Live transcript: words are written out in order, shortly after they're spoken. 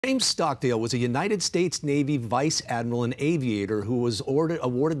James Stockdale was a United States Navy Vice Admiral and aviator who was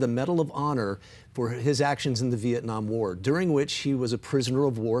awarded the Medal of Honor for his actions in the Vietnam War, during which he was a prisoner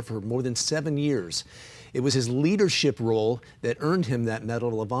of war for more than 7 years. It was his leadership role that earned him that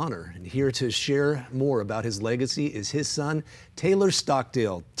Medal of Honor. And here to share more about his legacy is his son, Taylor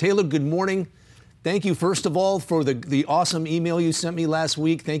Stockdale. Taylor, good morning. Thank you, first of all, for the awesome email you sent me last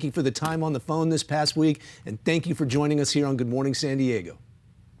week. Thank you for the time on the phone this past week. And thank you for joining us here on Good Morning San Diego.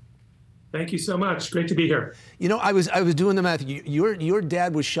 Thank you so much. Great to be here. You know, I was doing the math. Your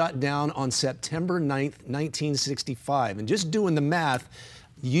dad was shot down on September 9th, 1965. And just doing the math,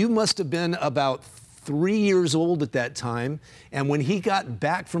 you must have been about 3 years old at that time. And when he got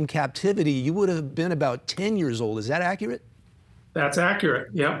back from captivity, you would have been about 10 years old. Is that accurate? That's accurate.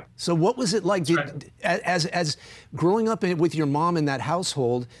 Yeah. So what was it like as growing up with your mom in that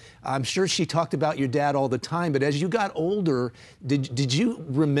household? I'm sure she talked about your dad all the time, but as you got older, did you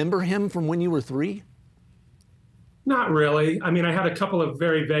remember him from when you were 3? Not really. I mean, I had a couple of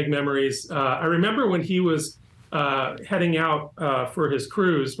very vague memories. I remember when he was heading out for his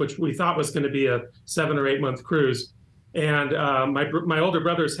cruise, which we thought was going to be a 7 or 8 month cruise, and my older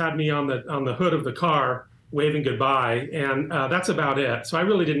brothers had me on the hood of the car, waving goodbye, and that's about it. So I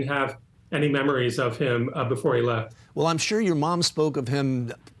really didn't have any memories of him before he left. Well, I'm sure your mom spoke of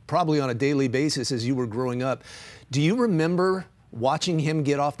him probably on a daily basis as you were growing up. Do you remember watching him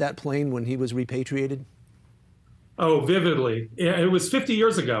get off that plane when he was repatriated? Oh, vividly. It was 50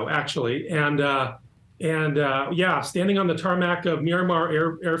 years ago, actually, and yeah, standing on the tarmac of Miramar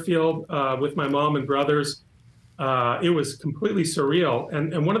Airfield with my mom and brothers, it was completely surreal.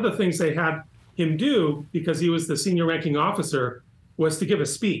 And one of the things they had him do, because he was the senior ranking officer, was to give a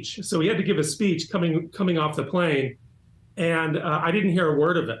speech. So he had to give a speech coming off the plane, and I didn't hear a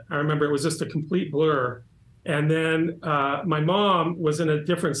word of it. I remember it was just a complete blur. And then my mom was in a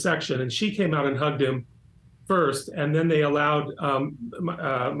different section, and she came out and hugged him first, and then they allowed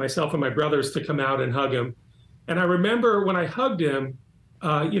myself and my brothers to come out and hug him. And I remember when I hugged him,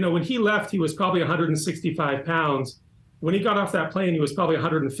 you know, when he left, he was probably 165 pounds. When he got off that plane, he was probably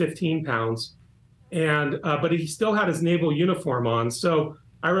 115 pounds. And but he still had his naval uniform on. So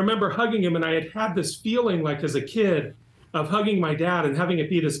I remember hugging him, and I had this feeling like as a kid of hugging my dad and having it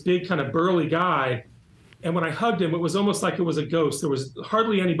be this big kind of burly guy. And when I hugged him, it was almost like it was a ghost. There was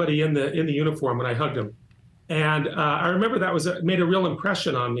hardly anybody in the uniform when I hugged him. And I remember that made a real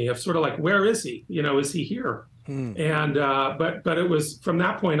impression on me of sort of like, where is he? You know, is he here? And but it was from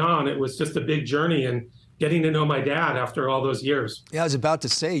that point on, it was just a big journey and getting to know my dad after all those years. Yeah, I was about to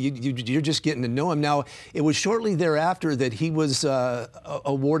say, you're just getting to know him. Now, it was shortly thereafter that he was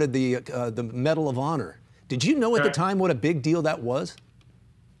awarded the Medal of Honor. Did you know at the time what a big deal that was?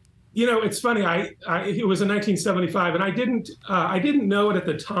 You know, it's funny. It was in 1975, and I didn't know it at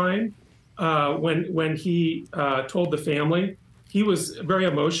the time when he told the family. He was very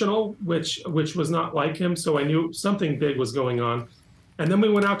emotional, which was not like him, so I knew something big was going on. And then we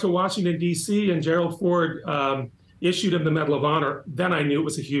went out to Washington, D.C., and Gerald Ford issued him the Medal of Honor. Then I knew it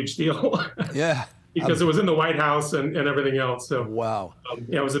was a huge deal. Yeah. Because it was in the White House and everything else. So wow.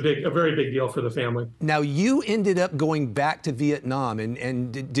 Yeah, it was a very big deal for the family. Now, you ended up going back to Vietnam,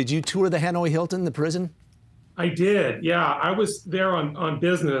 and did you tour the Hanoi Hilton, the prison? I did, yeah. I was there on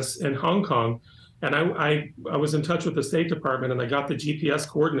business in Hong Kong, and I was in touch with the State Department, and I got the GPS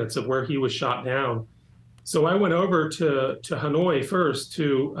coordinates of where he was shot down. So I went over to Hanoi first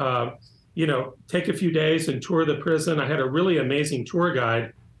to, you know, take a few days and tour the prison. I had a really amazing tour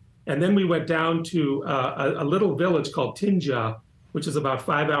guide. And then we went down to a little village called Tin Gia, which is about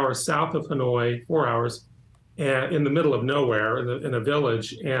 5 hours south of Hanoi, 4 hours, and in the middle of nowhere in a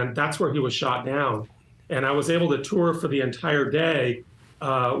village. And that's where he was shot down. And I was able to tour for the entire day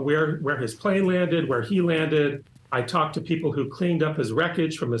where his plane landed, where he landed. I talked to people who cleaned up his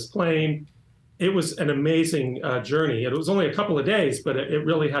wreckage from his plane. It was an amazing journey. It was only a couple of days, but it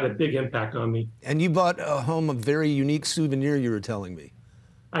really had a big impact on me. And you brought home a very unique souvenir, you were telling me.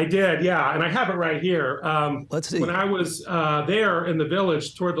 I did, yeah, and I have it right here. Let's see. When I was there in the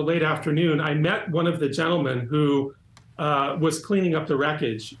village toward the late afternoon, I met one of the gentlemen who was cleaning up the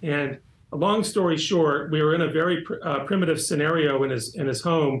wreckage. And a long story short, we were in a very primitive scenario in his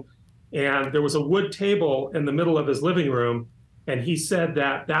home, and there was a wood table in the middle of his living room. And he said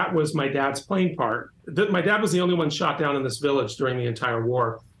that was my dad's plane part. My dad was the only one shot down in this village during the entire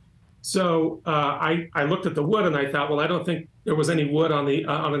war. So I looked at the wood and I thought, well, I don't think there was any wood on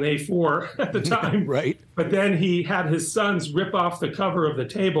an A4 at the time. Right. But then he had his sons rip off the cover of the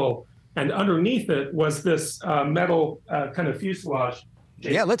table, and underneath it was this metal kind of fuselage.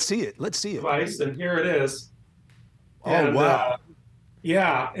 Yeah, let's see it. Let's see it. Device, and here it is. Oh, wow.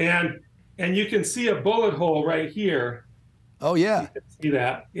 Yeah, and you can see a bullet hole right here. Oh You yeah. can see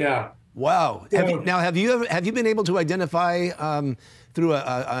that. Yeah. Wow. So Have you been able to identify through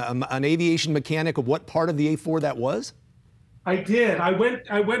an aviation mechanic of what part of the A4 that was? I did. I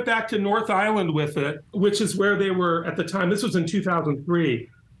went back to North Island with it, which is where they were at the time. This was in 2003,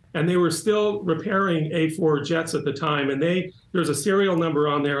 and they were still repairing A4 jets at the time. And there's a serial number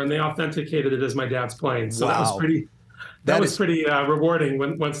on there, and they authenticated it as my dad's plane. So Wow. that That was is pretty rewarding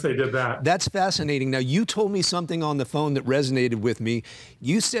once they did that. That's fascinating. Now, you told me something on the phone that resonated with me.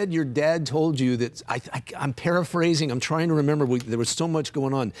 You said your dad told you that, I'm paraphrasing, I'm trying to remember, there was so much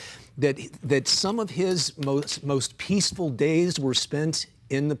going on, that some of his most peaceful days were spent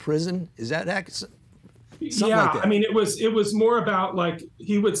in the prison. Is that accurate? Something Yeah, like that. I mean, it was more about, like,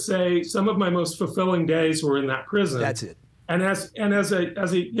 he would say some of my most fulfilling days were in that prison. That's it. And as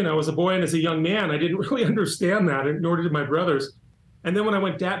a boy and as a young man, I didn't really understand that, and nor did my brothers. And then when I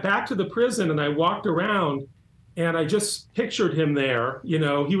went back to the prison and I walked around, and I just pictured him there.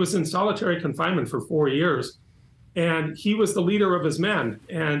 He was in solitary confinement for 4 years, and he was the leader of his men,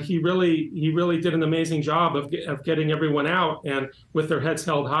 and he really did an amazing job of getting everyone out and with their heads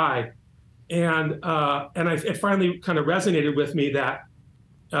held high. And it finally kind of resonated with me that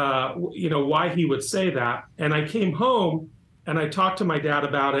why he would say that. And I came home and I talked to my dad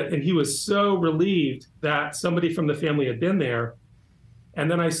about it, and he was so relieved that somebody from the family had been there. And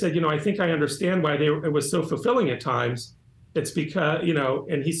then I said, I think I understand why it was so fulfilling at times. It's because,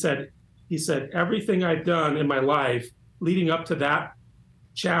 and he said, everything I've done in my life leading up to that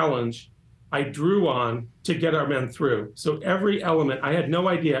challenge, I drew on to get our men through. So every element, I had no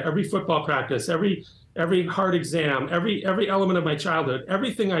idea, every football practice, every hard exam, every element of my childhood,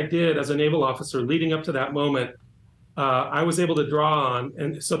 everything I did as a naval officer leading up to that moment, I was able to draw on,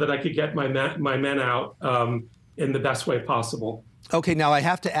 and so that I could get my men out in the best way possible. Okay, now I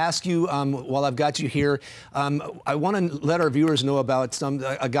have to ask you, while I've got you here, I want to let our viewers know about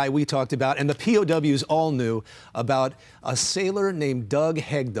a guy we talked about, and the POWs all knew about, a sailor named Doug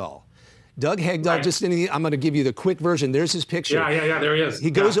Hegdahl. Doug Hegdahl, Right. I'm going to give you the quick version. There's his picture. Yeah, there he is.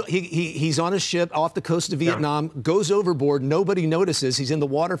 He goes. He's on a ship off the coast of Vietnam. Goes overboard. Nobody notices. He's in the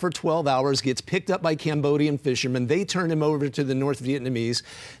water for 12 hours. Gets picked up by Cambodian fishermen. They turn him over to the North Vietnamese.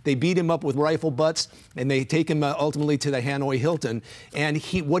 They beat him up with rifle butts, and they take him ultimately to the Hanoi Hilton. And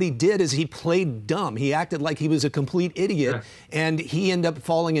what he did is he played dumb. He acted like he was a complete idiot, and he ended up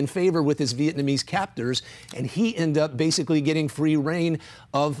falling in favor with his Vietnamese captors, and he ended up basically getting free reign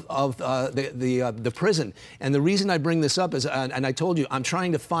of the prison. And the reason I bring this up is, and I told you, I'm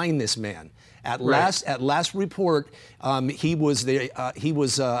trying to find this man. At last report, he was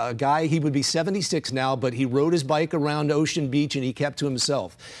a guy. He would be 76 now, but he rode his bike around Ocean Beach and he kept to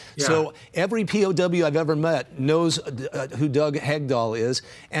himself. Yeah. So every POW I've ever met knows who Doug Hegdahl is.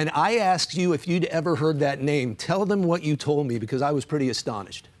 And I asked you if you'd ever heard that name. Tell them what you told me, because I was pretty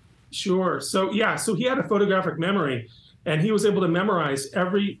astonished. Sure. So he had a photographic memory, and he was able to memorize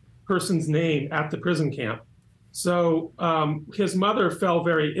every person's name at the prison camp. So his mother fell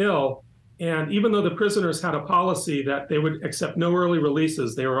very ill, and even though the prisoners had a policy that they would accept no early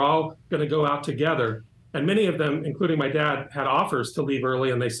releases, they were all going to go out together. And many of them, including my dad, had offers to leave early,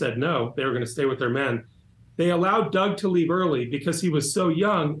 and they said no, they were going to stay with their men. They allowed Doug to leave early because he was so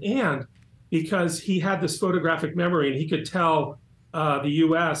young, and because he had this photographic memory, and he could tell the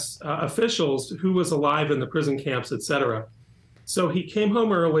U.S. Officials who was alive in the prison camps, et cetera. So he came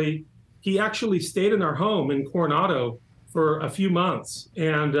home early. He actually stayed in our home in Coronado for a few months,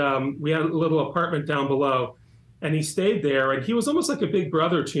 and we had a little apartment down below, and he stayed there, and he was almost like a big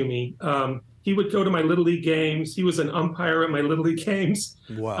brother to me. He would go to my Little League games. He was an umpire at my Little League games.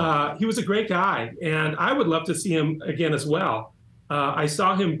 Wow. He was a great guy, and I would love to see him again as well. I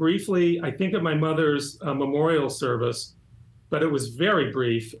saw him briefly, I think, at my mother's memorial service, but it was very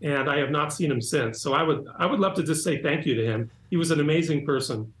brief, and I have not seen him since. So I would love to just say thank you to him. He was an amazing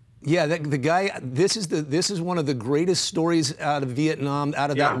person. Yeah, the guy. This is one of the greatest stories out of Vietnam, out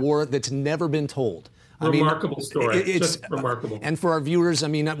of that war, that's never been told. Remarkable story. It's just remarkable. And for our viewers, I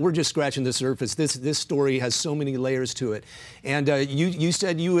mean, we're just scratching the surface. This story has so many layers to it. And you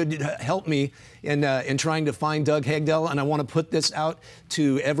said you would help me in trying to find Doug Hegdahl, and I want to put this out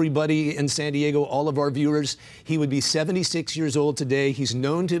to everybody in San Diego, all of our viewers. He would be 76 years old today. He's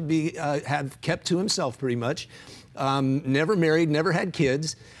known to be have kept to himself pretty much. Never married, never had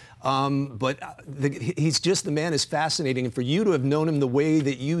kids. He's just, the man is fascinating. And for you to have known him the way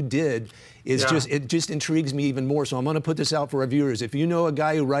that you did is it just intrigues me even more. So I'm going to put this out for our viewers. If you know a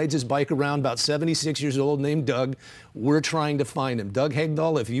guy who rides his bike around, about 76 years old, named Doug, we're trying to find him. Doug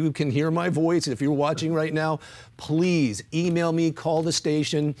Hegdahl, if you can hear my voice, if you're watching right now, please email me, call the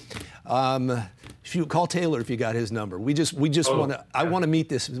station. Call Taylor if you got his number. We just want to. I want to meet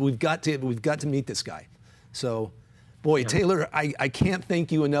this. We've got to meet this guy. So, boy, Taylor, I can't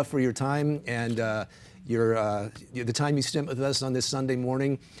thank you enough for your time and the time you spent with us on this Sunday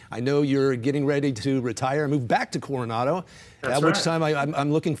morning. I know you're getting ready to retire, move back to Coronado. At which time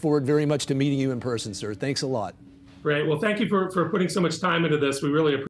I'm looking forward very much to meeting you in person, sir. Thanks a lot. Great. Well, thank you for putting so much time into this. We really appreciate it.